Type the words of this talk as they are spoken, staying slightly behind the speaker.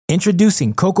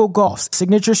Introducing Coco Gauff's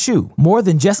signature shoe, more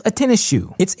than just a tennis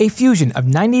shoe. It's a fusion of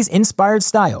 90s-inspired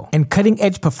style and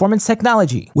cutting-edge performance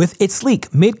technology. With its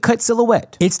sleek mid-cut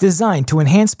silhouette, it's designed to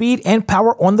enhance speed and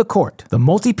power on the court. The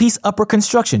multi-piece upper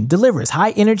construction delivers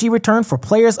high-energy return for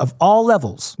players of all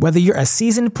levels. Whether you're a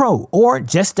seasoned pro or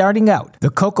just starting out, the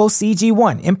Coco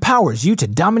CG1 empowers you to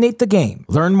dominate the game.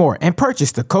 Learn more and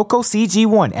purchase the Coco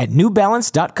CG1 at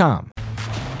NewBalance.com.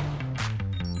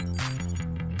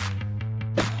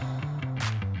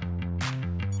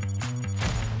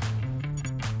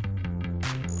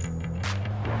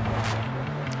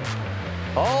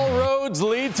 All roads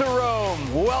lead to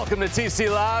Rome. Welcome to TC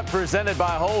Live, presented by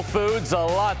Whole Foods. A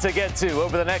lot to get to.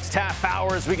 Over the next half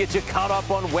hour as we get you caught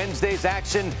up on Wednesday's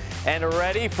action and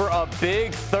ready for a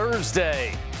big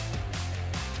Thursday.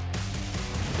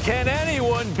 Can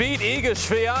anyone beat Iga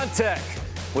Swiatek?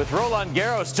 With Roland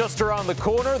Garros just around the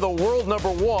corner, the world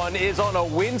 #1 is on a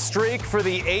win streak for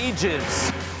the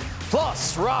ages.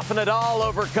 Plus, Rafa Nadal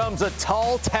overcomes a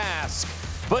tall task,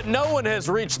 but no one has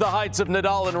reached the heights of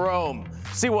Nadal in Rome.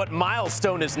 See what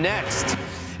milestone is next.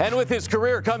 And with his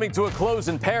career coming to a close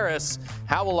in Paris,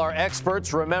 how will our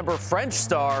experts remember French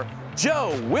star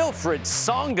Jo-Wilfried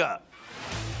Tsonga?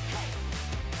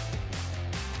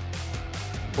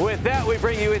 With that, we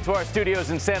bring you into our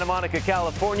studios in Santa Monica,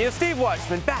 California. Steve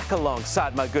Weissman back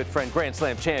alongside my good friend, Grand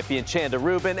Slam champion Chanda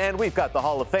Rubin, and we've got the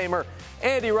Hall of Famer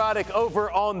Andy Roddick over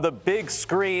on the big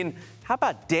screen. How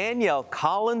about Danielle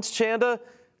Collins, Chanda?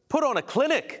 Put on a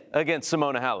clinic against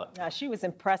Simona Halep. She was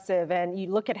impressive, and you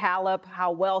look at Halep, how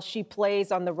well she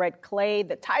plays on the red clay,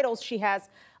 the titles she has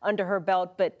under her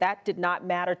belt, but that did not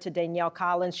matter to Danielle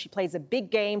Collins. She plays a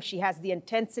big game. She has the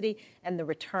intensity and the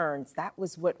returns. That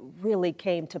was what really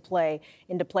came to play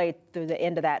through the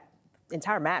end of that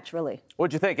entire match, really.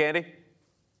 What'd you think, Andy?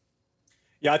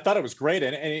 Yeah, I thought it was great.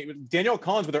 And Danielle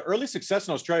Collins, with her early success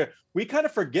in Australia, we kind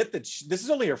of forget that this is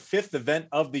only her 5th event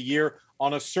of the year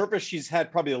on a surface she's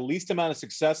had probably the least amount of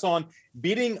success on,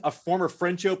 beating a former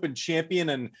French Open champion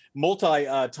and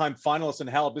multi-time finalist in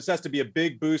Halep. This has to be a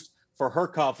big boost for her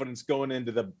confidence going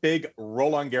into the big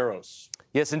Roland Garros.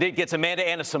 Yes, indeed. Gets Amanda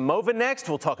Anisimova next.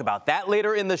 We'll talk about that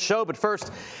later in the show. But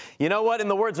first, you know what? In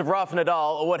the words of Rafa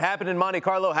Nadal, what happened in Monte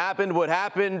Carlo happened. What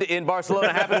happened in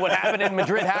Barcelona happened. What happened in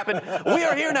Madrid happened. We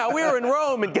are here now. We are in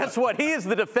Rome. And guess what? He is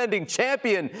the defending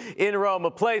champion in Rome,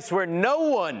 a place where no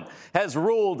one has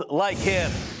ruled like him.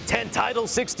 10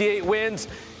 titles, 68 wins.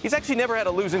 He's actually never had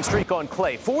a losing streak on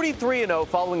clay. 43-0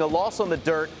 following a loss on the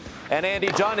dirt. And Andy,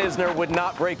 John Isner would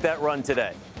not break that run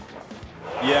today.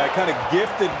 Yeah, kind of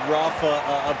gifted Rafa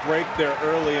a break there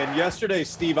early. And yesterday,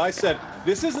 Steve, I said,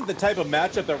 this isn't the type of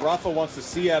matchup that Rafa wants to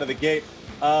see out of the gate.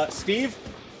 Steve,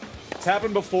 it's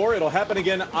happened before. It'll happen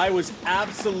again. I was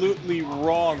absolutely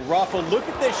wrong. Rafa, look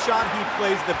at this shot he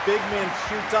plays, the big man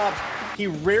shoot tops. He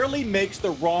rarely makes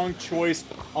the wrong choice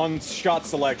on shot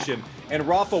selection. And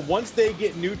Rafa, once they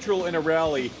get neutral in a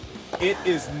rally, it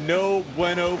is no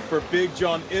bueno for Big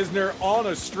John Isner. On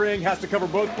a string, has to cover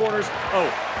both corners.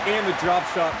 Oh, and the drop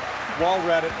shot while we're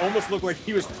at it. Almost looked like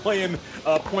he was playing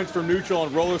points from neutral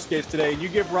on roller skates today. And you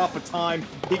give Rafa time,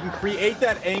 he can create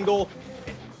that angle,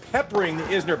 peppering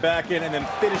Isner back in and then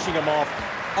finishing him off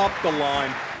up the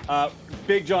line.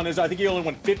 Big John Isner, I think he only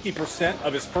won 50%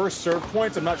 of his first serve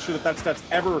points. I'm not sure that that's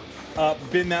ever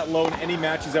been that low in any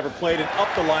match he's ever played. And up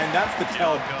the line, that's the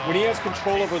tell. When he has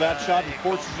control over that shot and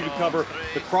forces you to cover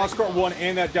the cross-court one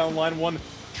and that down line one,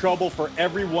 trouble for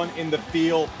everyone in the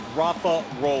field. Rafa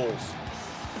rolls.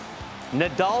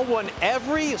 Nadal won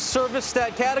every service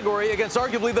stat category against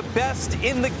arguably the best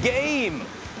in the game.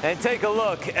 And take a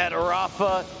look at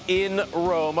Rafa in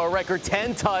Rome. A record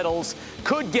 10 titles,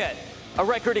 could get a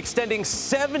record extending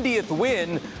 70th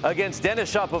win against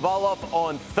Denis Shapovalov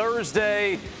on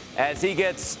Thursday as he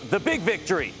gets the big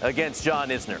victory against John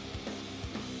Isner.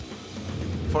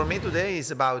 For me today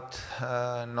is about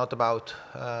not about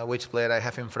which player I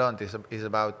have in front. It's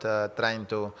about trying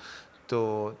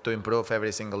to improve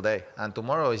every single day. And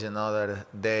tomorrow is another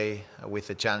day with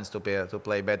a chance to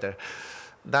play better.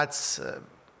 That's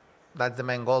the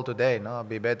main goal today, no?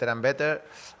 Be better and better,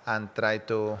 and try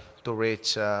to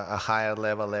reach a higher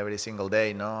level every single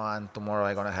day, no? And tomorrow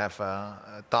I'm gonna have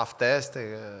a tough test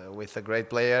with a great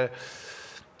player,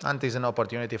 and it's an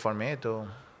opportunity for me to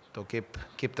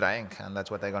keep trying, and that's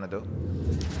what I'm gonna do.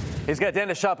 He's got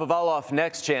Denis Shapovalov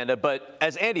next, Chanda, but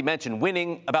as Andy mentioned,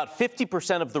 winning about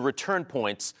 50% of the return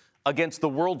points against the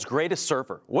world's greatest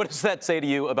server. What does that say to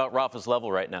you about Rafa's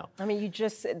level right now? I mean,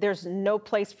 there's no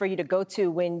place for you to go to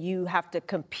when you have to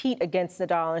compete against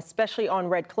Nadal, especially on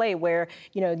red clay where,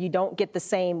 you don't get the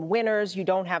same winners, you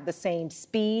don't have the same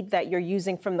speed that you're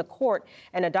using from the court.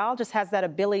 And Nadal just has that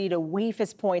ability to weave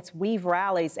his points, weave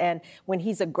rallies, and when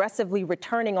he's aggressively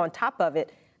returning on top of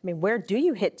it, I mean, where do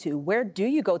you hit to? Where do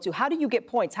you go to? How do you get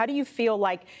points? How do you feel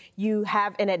like you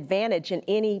have an advantage in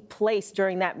any place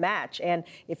during that match? And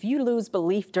if you lose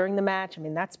belief during the match, I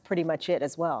mean, that's pretty much it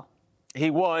as well. He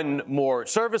won more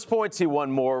service points. He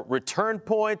won more return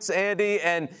points, Andy.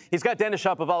 And he's got Denis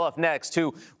Shapovalov next,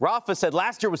 who Rafa said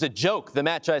last year was a joke, the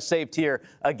match I saved here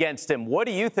against him. What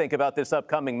do you think about this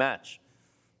upcoming match?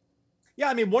 Yeah,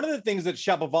 I mean, one of the things that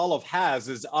Shapovalov has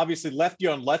is obviously lefty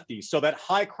on lefty. So that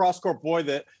high cross-court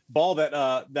ball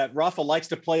that Rafa likes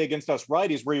to play against us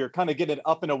righties, where you're kind of getting it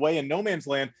up and away in no man's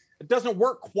land, it doesn't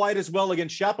work quite as well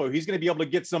against Shapo. He's going to be able to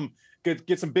get some big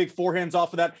forehands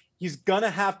off of that. He's going to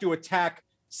have to attack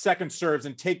second serves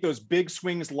and take those big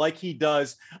swings like he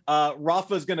does.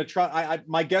 Rafa's going to try.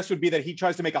 My guess would be that he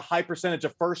tries to make a high percentage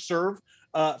of first serves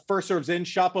in.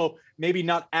 Shapo maybe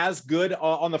not as good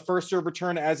on the first serve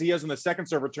return as he is on the second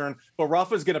serve return, but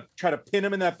Rafa's going to try to pin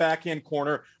him in that backhand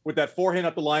corner with that forehand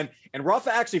up the line. And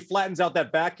Rafa actually flattens out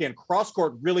that backhand cross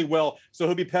court really well, so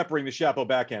he'll be peppering the Shapo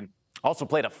backhand. Also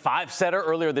played a 5-setter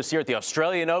earlier this year at the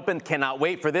Australian Open. Cannot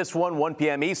wait for this one, 1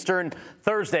 p.m. Eastern,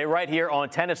 Thursday, right here on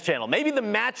Tennis Channel. Maybe the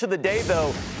match of the day,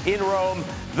 though, in Rome.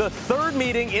 The third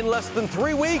meeting in less than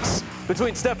 3 weeks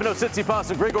between Stefanos Tsitsipas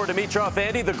and Grigor Dimitrov.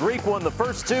 Andy, the Greek won the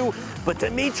first two, but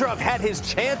Dimitrov had his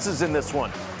chances in this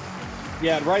one.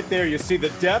 Yeah, and right there you see the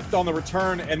depth on the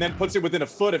return and then puts it within a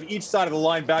foot of each side of the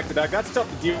line back-to-back. That's tough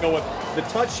to deal with. The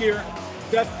touch here,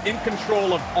 Steph in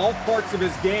control of all parts of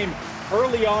his game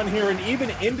early on here and even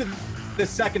into the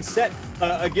second set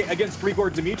against Grigor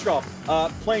Dimitrov,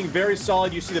 playing very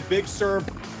solid. You see the big serve.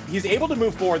 He's able to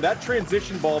move forward. That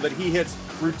transition ball that he hits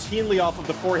routinely off of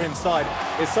the forehand side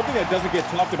is something that doesn't get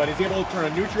talked about. He's able to turn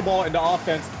a neutral ball into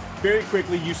offense very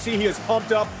quickly. You see he is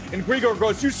pumped up, and Grigor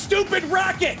goes, "You stupid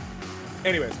racket!"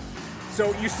 Anyways,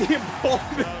 so you see him pull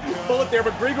it there,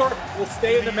 but Grigor will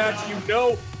stay in the match. You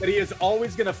know that he is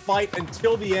always going to fight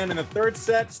until the end. In the third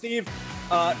set, Steve,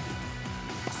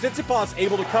 Tsitsipas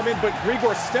able to come in, but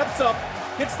Grigor steps up,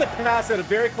 hits the pass at a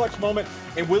very clutch moment,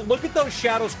 and we'll look at those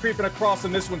shadows creeping across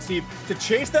in this one, Steve, to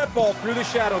chase that ball through the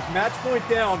shadows, match point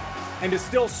down, and to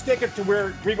still stick it to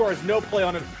where Grigor has no play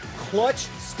on it. Clutch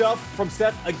stuff from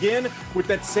Steph again with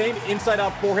that same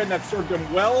inside-out forehand that served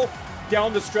him well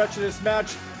down the stretch of this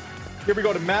match. Here we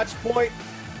go to match point,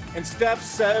 and Steph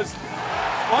says,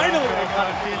 finally,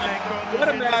 what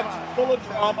a match, full of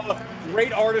drama,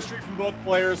 great artistry from both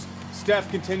players.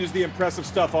 Steph continues the impressive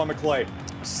stuff on the clay.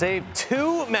 Saved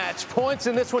 2 match points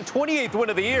in this one, 28th win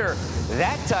of the year.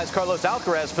 That ties Carlos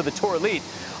Alcaraz for the tour lead.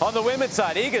 On the women's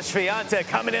side, Iga Swiatek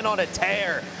coming in on a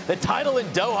tear. The title in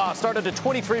Doha started a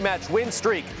 23-match win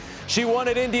streak. She won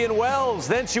at Indian Wells.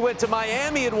 Then she went to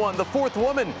Miami and won, the 4th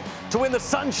woman to win the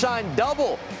Sunshine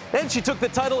Double. Then she took the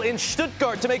title in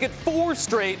Stuttgart to make it 4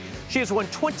 straight. She has won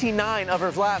 29 of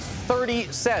her last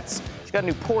 30 sets. She's got a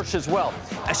new Porsche as well.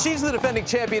 She's the defending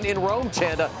champion in Rome,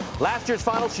 Chanda. Last year's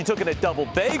final, she took it at double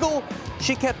bagel.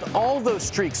 She kept all those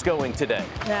streaks going today.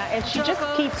 Yeah, and she just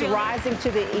keeps rising to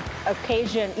the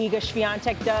occasion, Iga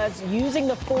Swiatek does, using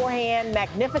the forehand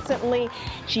magnificently.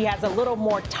 She has a little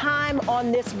more time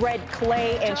on this red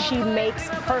clay, and she makes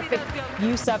perfect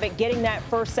use of it, getting that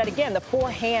first set. Again, the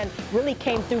forehand really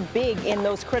came through big in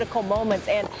those critical moments,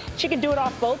 and she can do it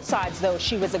off both sides, though.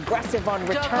 She was aggressive on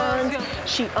returns.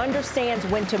 She understands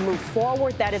when to move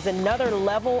forward. That is another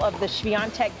level of the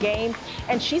Swiatek game,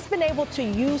 and she's been able to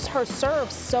use her serve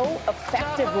so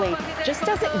effectively, just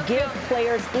doesn't give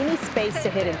players any space to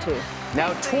hit into.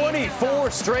 Now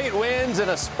 24 straight wins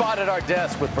and a spot at our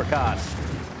desk with Prakash.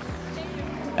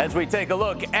 As we take a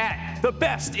look at the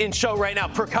best in show right now.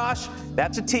 Prakash,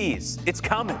 that's a tease. It's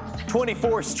coming.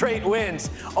 24 straight wins.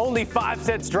 Only 5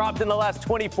 sets dropped in the last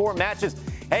 24 matches.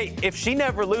 Hey, if she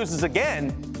never loses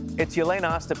again, it's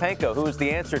Yelena Ostapenko who is the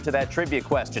answer to that trivia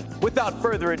question. Without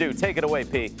further ado, take it away,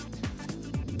 P.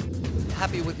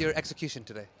 Happy with your execution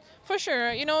today? For sure.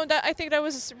 I think that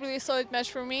was a really solid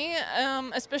match for me,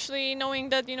 especially knowing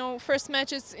that, first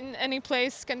matches in any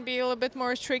place can be a little bit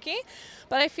more tricky.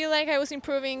 But I feel like I was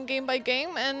improving game by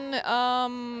game. And,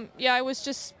 I was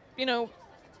just, I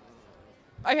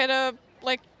had a,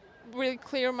 really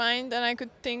clear mind, and I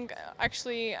could think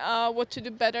actually what to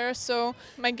do better. So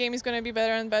my game is going to be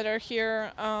better and better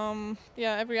here,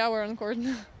 every hour on court.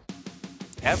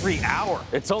 Every hour.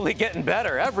 It's only getting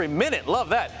better. Every minute. Love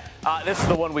that. This is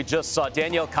the one we just saw.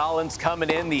 Danielle Collins coming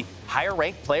in, the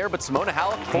higher-ranked player, but Simona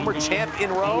Halep, former champ in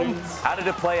Rome. How did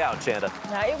it play out, Chanda?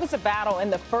 Now, it was a battle in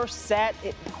the first set.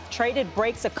 It traded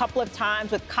breaks a couple of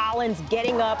times with Collins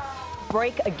getting up,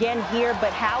 break again here,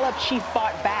 but Halep, she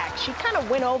fought back. She kind of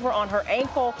went over on her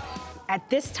ankle at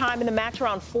this time in the match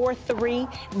around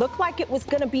 4-3. Looked like it was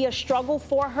going to be a struggle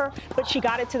for her, but she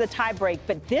got it to the tiebreak.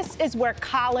 But this is where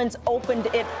Collins opened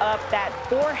it up, that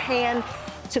forehand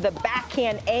to the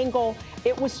backhand angle.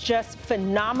 It was just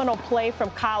phenomenal play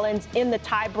from Collins in the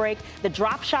tiebreak. The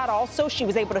drop shot also, she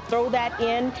was able to throw that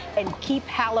in and keep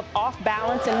Halep off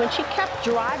balance. And when she kept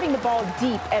driving the ball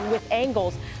deep and with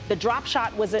angles, the drop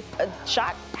shot was a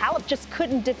shot Halep just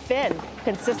couldn't defend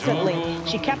consistently.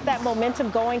 She kept that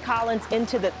momentum going, Collins,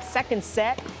 into the second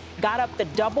set. Got up the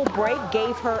double break,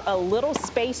 gave her a little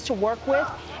space to work with,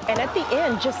 and at the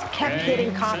end just kept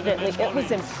hitting confidently. It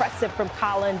was impressive from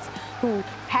Collins, who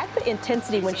had the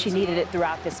intensity when she needed it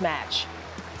throughout this match.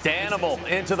 Danimal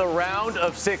into the round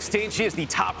of 16. She is the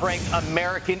top-ranked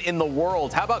American in the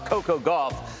world. How about Coco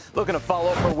Gauff? Looking to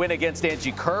follow up her win against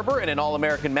Angie Kerber in an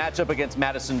All-American matchup against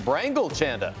Madison Brangle,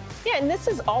 Chanda. Yeah, and this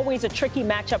is always a tricky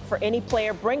matchup for any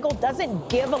player. Brangle doesn't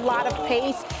give a lot of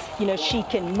pace. You know, she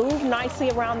can move nicely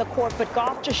around the court, but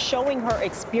Gauff just showing her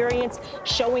experience,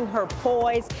 showing her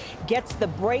poise, gets the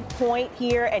break point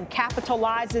here and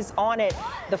capitalizes on it.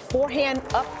 The forehand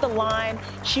up the line.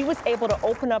 She was able to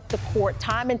open up the court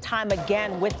time and time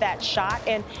again with that shot,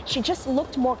 and she just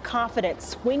looked more confident,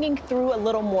 swinging through a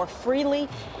little more freely,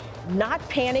 not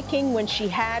panicking when she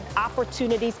had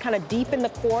opportunities kind of deep in the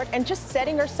court, and just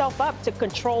setting herself up to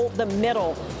control the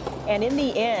middle. And in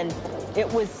the end,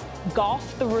 it was Gauff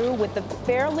through with a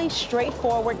fairly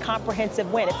straightforward,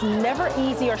 comprehensive win. It's never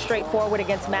easy or straightforward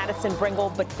against Madison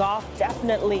Brangle, but Gauff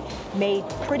definitely made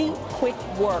pretty quick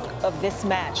work of this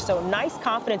match. So nice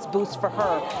confidence boost for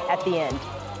her at the end.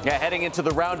 Yeah, heading into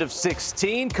the round of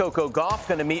 16, Coco Gauff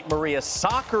going to meet Maria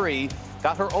Sakkari.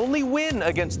 Got her only win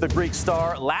against the Greek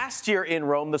star last year in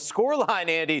Rome. The scoreline,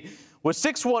 Andy, was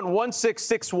 6-1,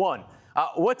 1-6, 6-1.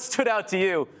 What stood out to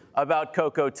you about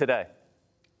Coco today?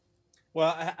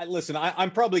 Well, listen,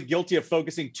 I'm probably guilty of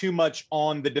focusing too much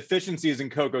on the deficiencies in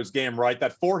Coco's game, right?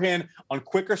 That forehand on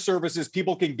quicker services,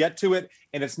 people can get to it,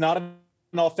 and it's not an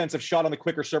offensive shot on the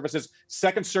quicker surfaces.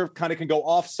 Second serve kind of can go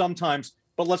off sometimes.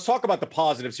 But let's talk about the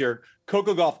positives here.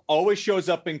 Coco Gauff always shows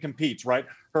up and competes, right?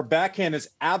 Her backhand is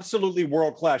absolutely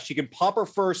world-class. She can pop her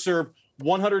first serve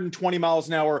 120 miles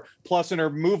an hour plus, and her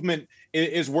movement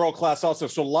is world-class also.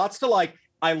 So lots to like.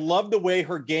 I love the way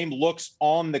her game looks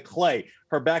on the clay.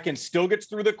 Her backhand still gets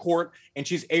through the court, and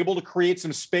she's able to create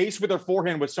some space with her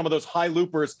forehand with some of those high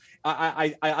loopers.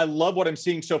 I love what I'm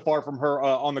seeing so far from her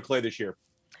on the clay this year.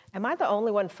 Am I the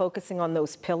only one focusing on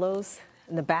those pillows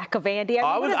in the back of Andy?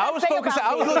 I was focusing.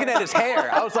 I was looking at his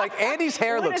hair. I was like, Andy's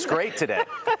hair looks great today.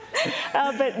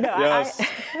 But no, yes.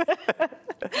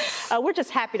 We're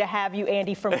just happy to have you,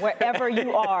 Andy, from wherever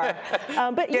you are.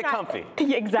 But get comfy.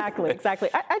 Exactly.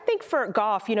 I think for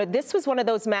Gauff, you know, this was one of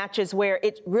those matches where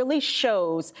it really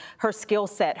shows her skill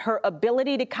set, her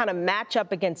ability to kind of match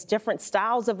up against different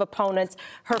styles of opponents,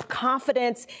 her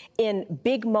confidence in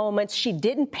big moments. She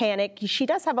didn't panic. She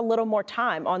does have a little more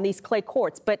time on these clay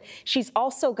courts, but she's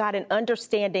also got an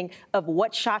understanding of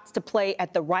what shots to play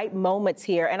at the right moments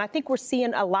here. And I think we're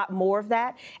seeing a lot more of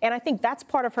that. And I think that's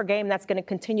part of her game that's going to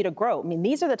continue to grow. I mean,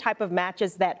 these are the type of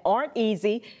matches that aren't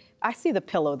easy. I see the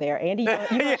pillow there. Andy, you want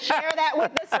to share that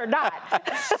with us or not?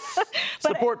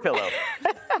 Support pillow.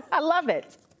 I love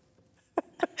it.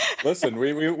 Listen,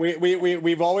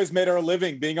 we've always made our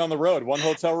living being on the road. One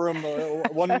hotel room,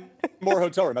 one more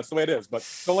hotel room. That's the way it is. But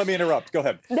don't let me interrupt. Go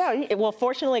ahead. No, well,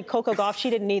 fortunately, Coco Gauff,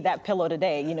 she didn't need that pillow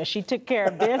today. You know, she took care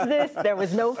of business. There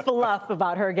was no fluff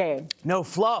about her game. No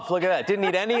fluff. Look at that. Didn't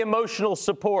need any emotional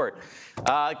support.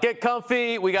 Get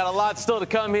comfy. We got a lot still to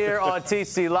come here on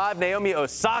TC Live. Naomi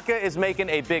Osaka is making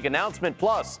a big announcement.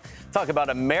 Plus, talk about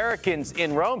Americans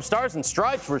in Rome. Stars and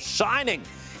Stripes were shining.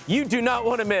 You do not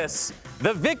want to miss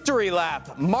the victory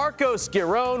lap Marcos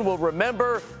Giron will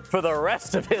remember for the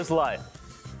rest of his life.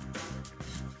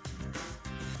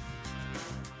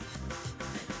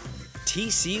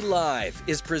 TC Live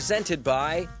is presented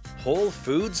by Whole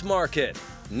Foods Market.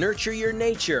 Nurture your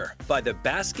nature by the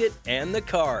basket and the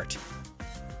cart.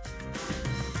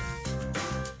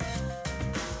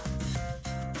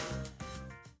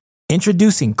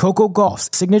 Introducing Coco Gauff's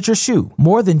signature shoe,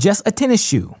 more than just a tennis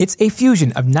shoe. It's a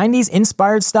fusion of 90s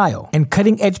inspired style and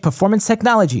cutting-edge performance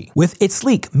technology with its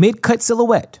sleek mid-cut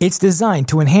silhouette. It's designed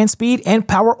to enhance speed and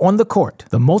power on the court.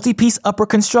 The multi-piece upper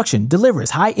construction delivers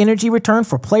high energy return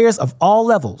for players of all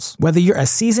levels. Whether you're a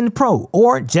seasoned pro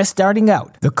or just starting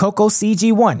out, the Coco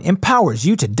CG1 empowers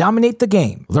you to dominate the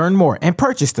game. Learn more and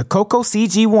purchase the Coco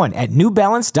CG1 at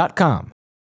newbalance.com.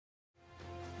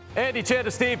 Andy Chanda,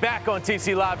 Steve, back on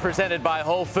TC Live, presented by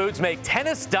Whole Foods. Make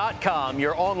tennis.com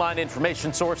your online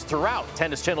information source throughout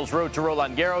Tennis Channel's Road to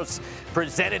Roland Garros,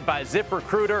 presented by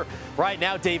ZipRecruiter. Right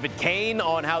now, David Kane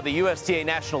on how the USTA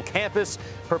National Campus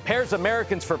prepares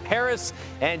Americans for Paris,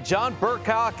 and John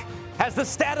Burkock has the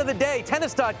stat of the day.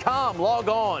 Tennis.com, log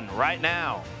on right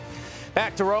now.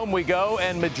 Back to Rome we go,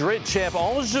 and Madrid champ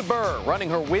Ons Jabeur running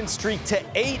her win streak to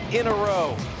 8 in a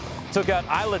row. Took out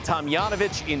Ajla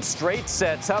Tomljanovic in straight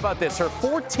sets. How about this? Her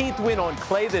 14th win on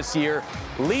clay this year,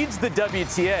 leads the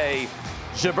WTA.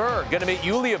 Jabeur going to meet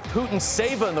Yulia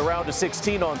Putintseva in the round of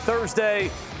 16 on Thursday.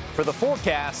 For the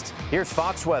forecast, here's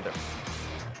Fox Weather.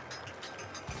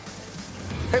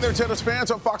 Hey there, tennis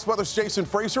fans. I'm Fox Weather's Jason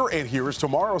Fraser, and here is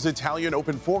tomorrow's Italian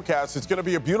Open forecast. It's going to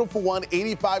be a beautiful one,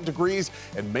 85 degrees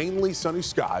and mainly sunny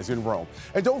skies in Rome.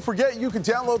 And don't forget, you can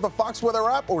download the Fox Weather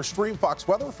app or stream Fox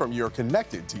Weather from your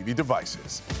connected TV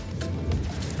devices.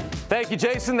 Thank you,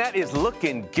 Jason. That is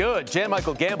looking good. Jan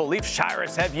Michael Gamble, Leaf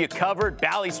Shiras have you covered.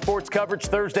 Bally Sports coverage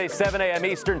Thursday, 7 a.m.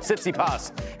 Eastern.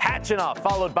 Tsitsipas, Khachanov,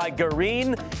 followed by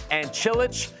Garin and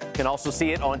Cilic. Can also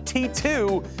see it on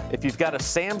T2 if you've got a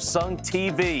Samsung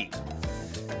TV.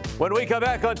 When we come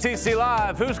back on TC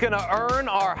Live, who's going to earn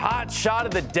our hot shot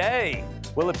of the day?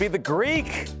 Will it be the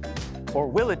Greek or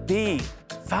will it be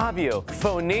Fabio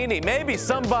Fognini? Maybe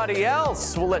somebody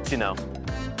else. We'll let you know.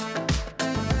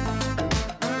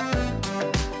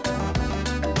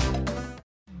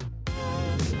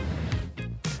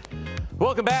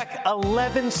 Welcome back.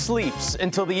 11 sleeps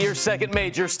until the year's second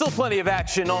major. Still plenty of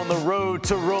action on the road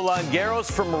to Roland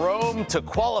Garros, from Rome to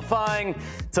qualifying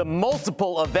to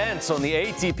multiple events on the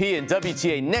ATP and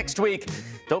WTA next week.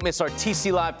 Don't miss our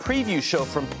TC Live preview show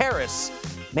from Paris,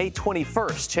 May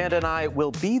 21st. Chanda and I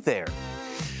will be there.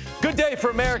 Good day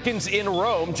for Americans in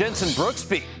Rome. Jenson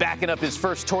Brooksby backing up his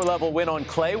first tour-level win on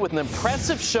clay with an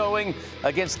impressive showing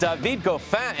against David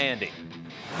Goffin, Andy.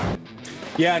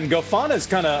 Yeah, and Goffin has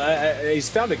he's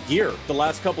found a gear the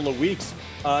last couple of weeks.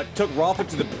 Took Rafa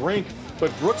to the brink,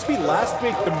 but Brooksby last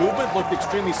week, the movement looked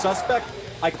extremely suspect.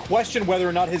 I question whether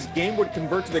or not his game would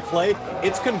convert to the clay.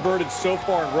 It's converted so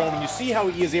far in Rome, and you see how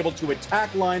he is able to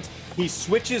attack lines. He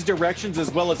switches directions as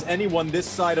well as anyone this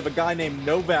side of a guy named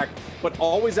Novak, but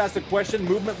always asks the question.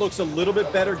 Movement looks a little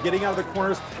bit better, getting out of the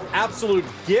corners. Absolute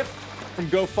gift from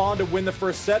Goffin to win the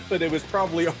first set, but it was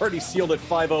probably already sealed at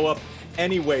 5-0 up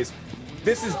anyways.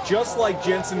 This is just like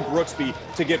Jenson Brooksby,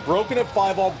 to get broken at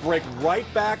 5-all, break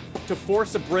right back to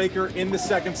force a breaker in the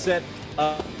second set.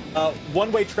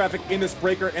 One-way traffic in this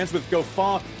breaker ends with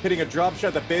Goffin hitting a drop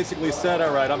shot that basically said,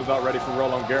 all right, I'm about ready for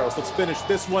Roland Garros. Let's finish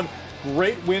this one.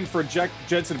 Great win for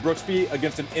Jenson Brooksby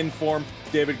against an in-form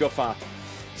David Goffin.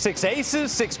 6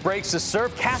 aces, 6 breaks to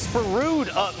serve. Casper Ruud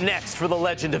up next for the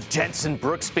legend of Jenson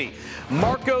Brooksby.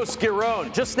 Marcos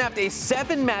Giron just snapped a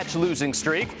 7-match losing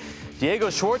streak. Diego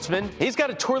Schwartzman, he's got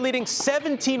a tour-leading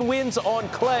 17 wins on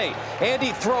clay.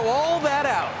 Andy, throw all that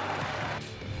out.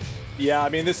 Yeah, I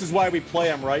mean, this is why we play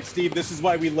him, right, Steve? This is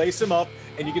why we lace him up.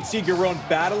 And you can see Giron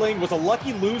battling, was a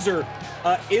lucky loser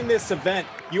in this event.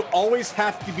 You always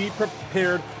have to be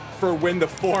prepared for when the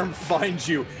form finds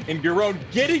you. And Giron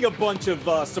getting a bunch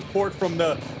of support from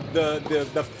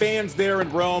the fans there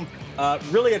in Rome,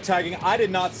 really attacking. I did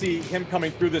not see him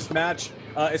coming through this match,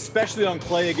 especially on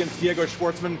clay against Diego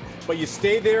Schwartzman. But you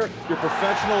stay there, you're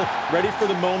professional, ready for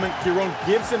the moment. Giron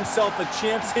gives himself a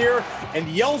chance here and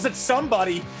yells at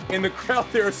somebody in the crowd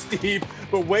there, Steve.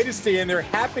 But way to stay in there.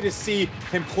 Happy to see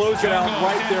him close it out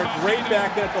right there. Great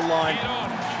back at the line.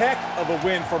 Heck of a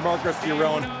win for Marcos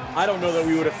Giron. I don't know that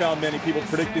we would have found many people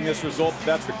predicting this result.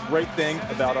 That's the great thing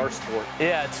about our sport.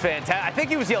 Yeah, it's fantastic. I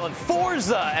think he was yelling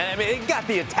Forza, and I mean, it got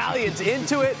the Italians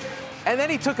into it. And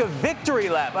then he took a victory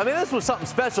lap. I mean, this was something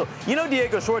special. You know,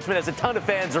 Diego Schwartzman has a ton of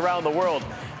fans around the world,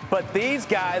 but these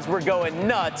guys were going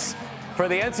nuts for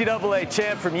the NCAA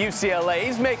champ from UCLA.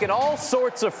 He's making all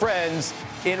sorts of friends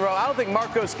in Rome. I don't think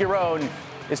Marcos Giron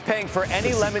is paying for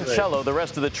any limoncello the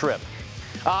rest of the trip.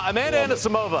 Amanda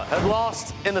Anisimova had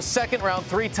lost in the second round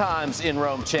 3 times in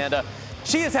Rome, Chanda.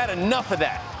 She has had enough of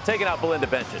that. taking out Belinda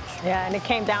Bencic. Yeah, and it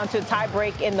came down to a tie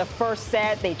break in the first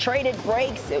set. They traded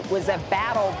breaks. It was a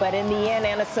battle, but in the end,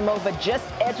 Anisimova just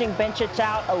edging Bencic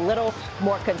out, a little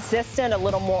more consistent, a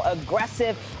little more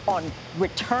aggressive on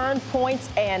return points,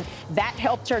 and that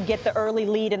helped her get the early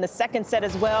lead in the second set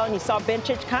as well. And you saw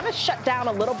Bencic kind of shut down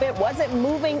a little bit, wasn't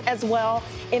moving as well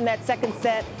in that second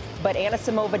set. But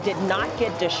Anisimova did not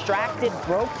get distracted,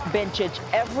 broke Bencic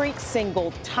every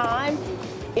single time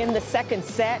in the second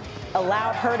set,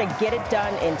 allowed her to get it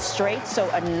done in straight. So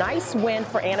a nice win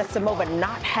for Anisimova,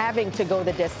 not having to go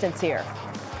the distance here.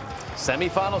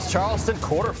 Semifinals Charleston,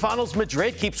 quarterfinals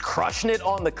Madrid keeps crushing it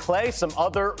on the clay. Some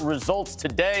other results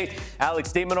today.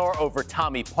 Alex de Minaur over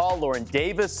Tommy Paul. Lauren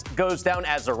Davis goes down.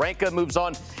 Azarenka moves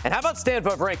on. And how about Stan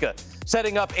Wawrinka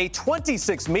setting up a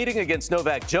 26 meeting against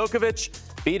Novak Djokovic?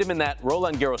 Beat him in that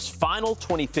Roland Garros final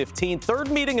 2015.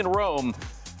 Third meeting in Rome.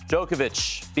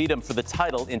 Djokovic beat him for the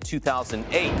title in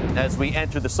 2008. As we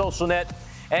enter the social net,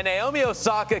 and Naomi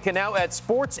Osaka can now add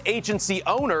sports agency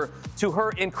owner to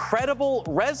her incredible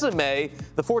resume.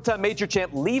 The four-time major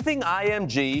champ leaving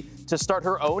IMG to start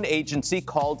her own agency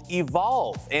called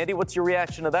Evolve. Andy, what's your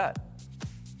reaction to that?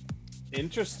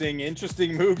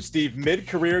 Interesting move, Steve.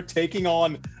 Mid-career, taking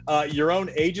on your own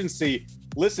agency.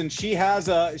 Listen, she has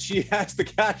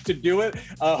the cash to do it.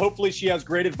 Hopefully she has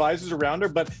great advisors around her.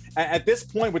 But at this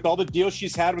point, with all the deals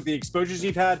she's had, with the exposures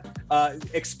she's had,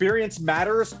 experience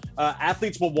matters.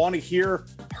 Athletes will want to hear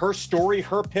her story,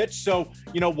 her pitch. So,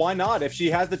 why not? If she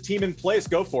has the team in place,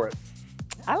 go for it.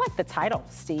 I like the title,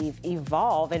 Steve,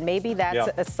 Evolve, and maybe that's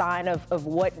a sign of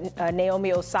what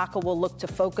Naomi Osaka will look to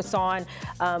focus on,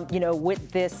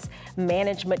 with this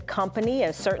management company.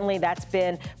 And certainly that's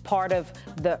been part of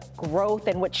the growth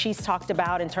and what she's talked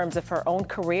about in terms of her own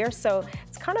career. So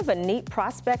it's kind of a neat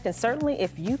prospect, and certainly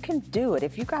if you can do it,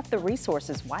 if you got the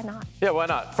resources, why not? Yeah, why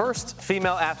not? First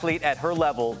female athlete at her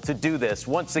level to do this.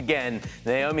 Once again,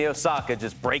 Naomi Osaka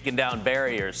just breaking down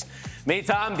barriers.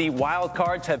 Meantime, the wild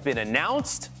cards have been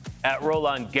announced at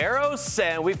Roland Garros,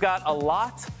 and we've got a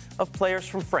lot of players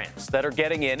from France that are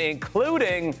getting in,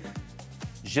 including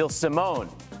Gilles Simon,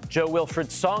 Jo-Wilfried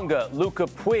Tsonga, Luca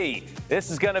Pouille. This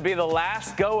is going to be the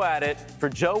last go at it for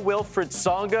Jo-Wilfried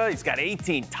Tsonga. He's got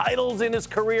 18 titles in his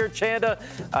career, Chanda.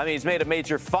 I mean, he's made a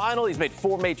major final. He's made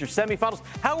 4 major semifinals.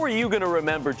 How are you going to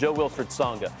remember Jo-Wilfried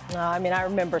Tsonga? I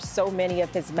remember so many of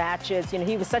his matches.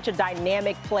 He was such a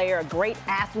dynamic player, a great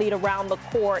athlete around the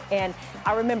court. And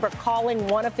I remember calling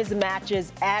one of his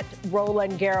matches at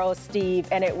Roland Garros, Steve,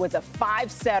 and it was a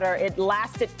 5-setter. It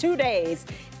lasted 2 days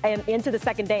and into the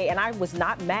second day, and I was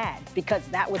not mad because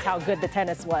that was how good the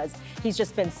tennis was. He's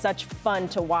just been such fun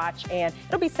to watch, and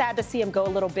it'll be sad to see him go a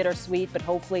little bittersweet, but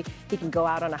hopefully he can go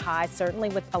out on a high, certainly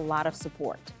with a lot of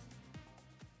support.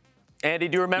 Andy,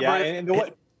 do you remember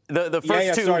the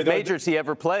first two majors he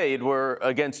ever played were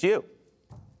against you?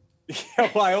 Yeah,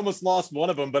 well, I almost lost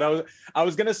one of them, but I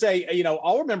was going to say,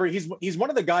 I'll remember he's one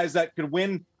of the guys that could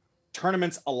win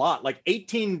tournaments a lot, like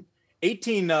 18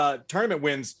 tournament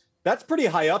wins. That's pretty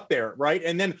high up there, right?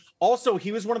 And then also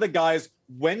he was one of the guys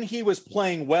when he was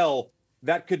playing well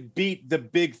that could beat the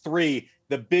big 3,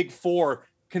 the big 4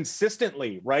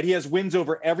 consistently, right? He has wins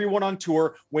over everyone on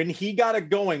tour. When he got it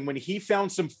going, when he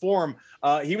found some form,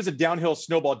 he was a downhill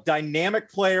snowball, dynamic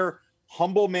player,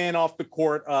 humble man off the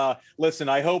court. Listen,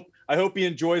 I hope he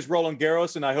enjoys Roland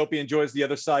Garros, and I hope he enjoys the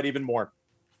other side even more.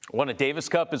 Won a Davis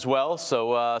Cup as well,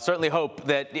 so certainly hope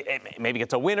that maybe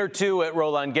gets a win or two at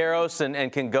Roland Garros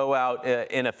and can go out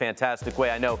in a fantastic way.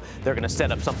 I know they're going to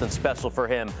set up something special for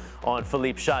him on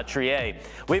Philippe Chatrier.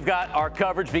 We've got our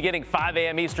coverage beginning 5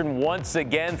 a.m. Eastern once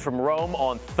again from Rome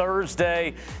on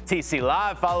Thursday. TC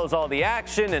Live follows all the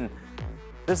action, and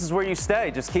this is where you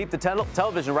stay. Just keep the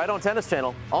television right on Tennis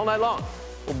Channel all night long.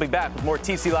 We'll be back with more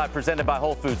TC Live presented by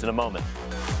Whole Foods in a moment.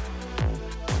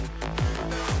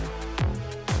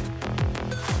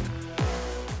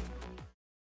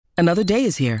 Another day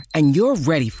is here, and you're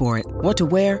ready for it. What to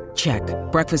wear? Check.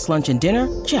 Breakfast, lunch, and dinner?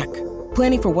 Check.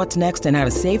 Planning for what's next and how to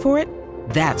save for it?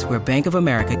 That's where Bank of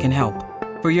America can help.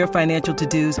 For your financial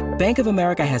to-dos, Bank of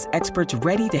America has experts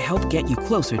ready to help get you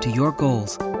closer to your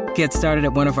goals. Get started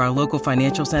at one of our local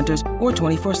financial centers or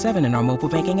 24/7 in our mobile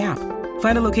banking app.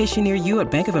 Find a location near you at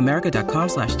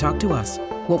bankofamerica.com/talktous.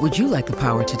 What would you like the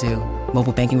power to do?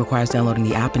 Mobile banking requires downloading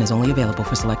the app and is only available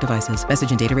for select devices.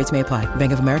 Message and data rates may apply.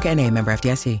 Bank of America N.A., member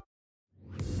FDIC.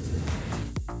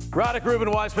 Roddick, Ruben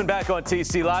Weisman back on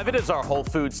TC Live. It is our Whole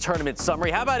Foods tournament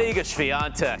summary. How about Iga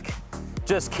Swiatek?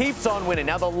 just keeps on winning.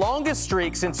 Now the longest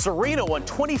streak since Serena won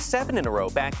 27 in a row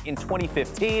back in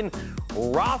 2015.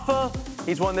 Rafa,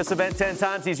 he's won this event 10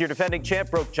 times. He's your defending champ.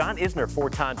 Broke John Isner 4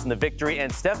 times in the victory. And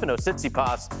Stefanos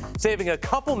Tsitsipas saving a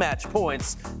couple match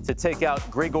points to take out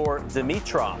Grigor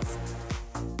Dimitrov.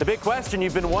 The big question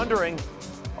you've been wondering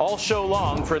all show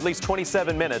long for at least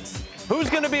 27 minutes. Who's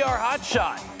going to be our hot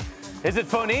shot? Is it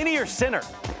Fognini or Sinner?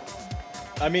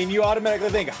 I mean, you automatically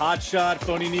think hot shot,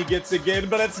 Fognini gets again,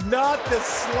 but it's not the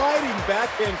sliding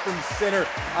backhand from Sinner.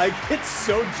 I get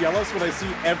so jealous when I see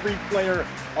every player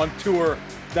on tour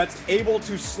that's able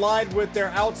to slide with their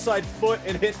outside foot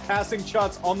and hit passing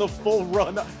shots on the full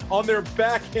run on their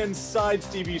backhand side,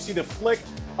 Stevie. You see the flick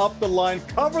up the line.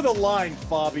 Cover the line,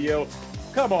 Fabio.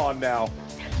 Come on now.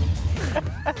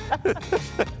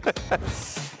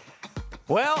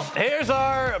 Well, here's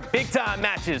our big-time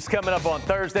matches coming up on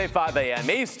Thursday, 5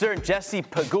 a.m. Eastern. Jessie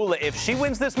Pegula, if she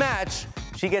wins this match,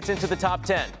 she gets into the top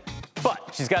 10.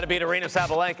 But she's got to beat Aryna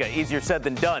Sabalenka. Easier said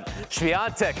than done.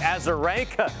 Swiatek,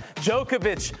 Azarenka,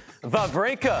 Djokovic,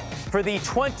 Wawrinka for the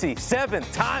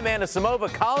 27th time.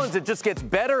 Anisimova, Collins, it just gets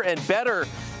better and better.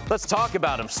 Let's talk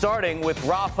about them, starting with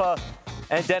Rafa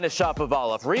and Denis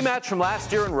Shapovalov. Rematch from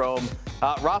last year in Rome.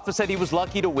 Rafa said he was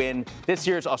lucky to win this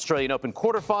year's Australian Open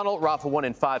quarterfinal. Rafa won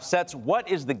in 5 sets. What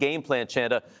is the game plan,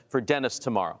 Chanda, for Denis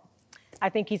tomorrow? I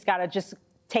think he's got to just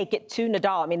take it to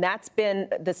Nadal. I mean, that's been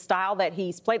the style that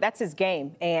he's played. That's his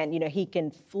game. And, you know, he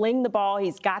can fling the ball.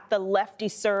 He's got the lefty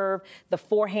serve, the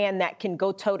forehand that can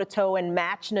go toe-to-toe and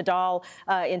match Nadal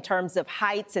in terms of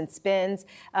heights and spins.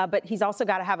 But he's also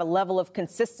got to have a level of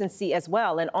consistency as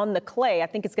well. And on the clay, I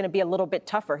think it's going to be a little bit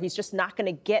tougher. He's just not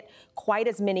going to get quite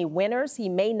as many winners. He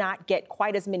may not get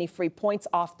quite as many free points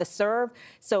off the serve.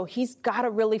 So he's got to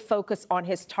really focus on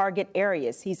his target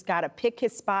areas. He's got to pick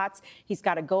his spots. He's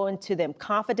got to go into them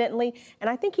confidently. And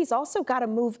I think he's also got to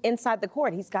move inside the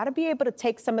court. He's got to be able to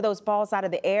take some of those balls out of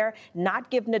the air,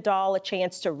 not give Nadal a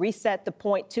chance to reset the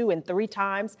point 2 and 3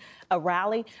 times a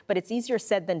rally. But it's easier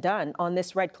said than done on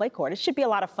this red clay court. It should be a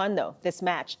lot of fun, though, this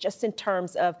match, just in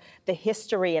terms of the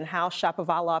history and how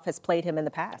Shapovalov has played him in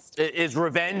the past. Is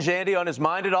revenge, Andy, on his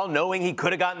mind at all, knowing he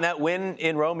could have gotten that win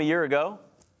in Rome a year ago?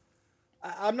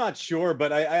 I'm not sure,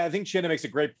 but I think Chanda makes a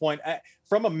great point.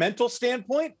 From a mental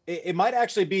standpoint, it might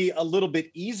actually be a little bit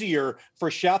easier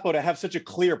for Shapo to have such a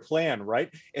clear plan,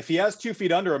 right? If he has 2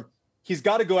 feet under him, he's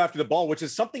got to go after the ball, which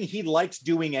is something he likes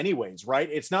doing anyways, right?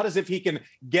 It's not as if he can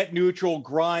get neutral,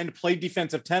 grind, play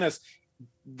defensive tennis.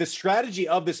 The strategy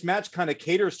of this match kind of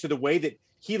caters to the way that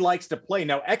he likes to play.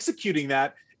 Now, executing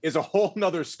that is a whole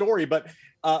nother story, but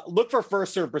look for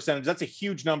first serve percentage. That's a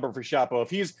huge number for Shapo.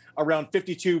 If he's around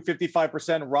 52,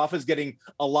 55%, Rafa's getting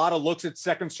a lot of looks at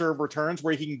second serve returns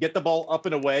where he can get the ball up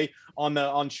and away on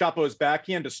Shapo's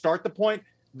backhand to start the point.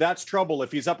 That's trouble.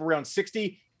 If he's up around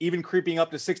 60, even creeping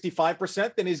up to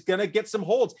 65%, then he's going to get some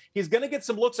holds. He's going to get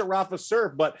some looks at Rafa's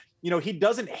serve, but you know, he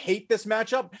doesn't hate this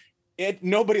matchup.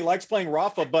 Nobody likes playing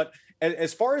Rafa, but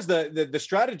as far as the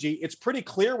strategy, it's pretty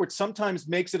clear, which sometimes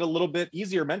makes it a little bit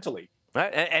easier mentally.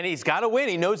 Right, and he's got to win.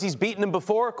 He knows he's beaten him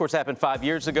before. Of course, happened 5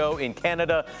 years ago in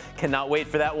Canada. Cannot wait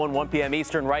for that one, 1 p.m.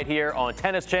 Eastern, right here on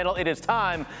Tennis Channel. It is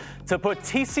time to put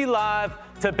TC Live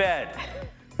to bed.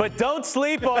 But don't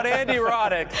sleep on Andy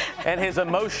Roddick and his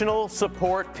emotional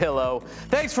support pillow.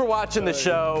 Thanks for watching the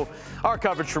show. Our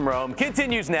coverage from Rome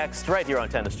continues next, right here on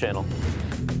Tennis Channel.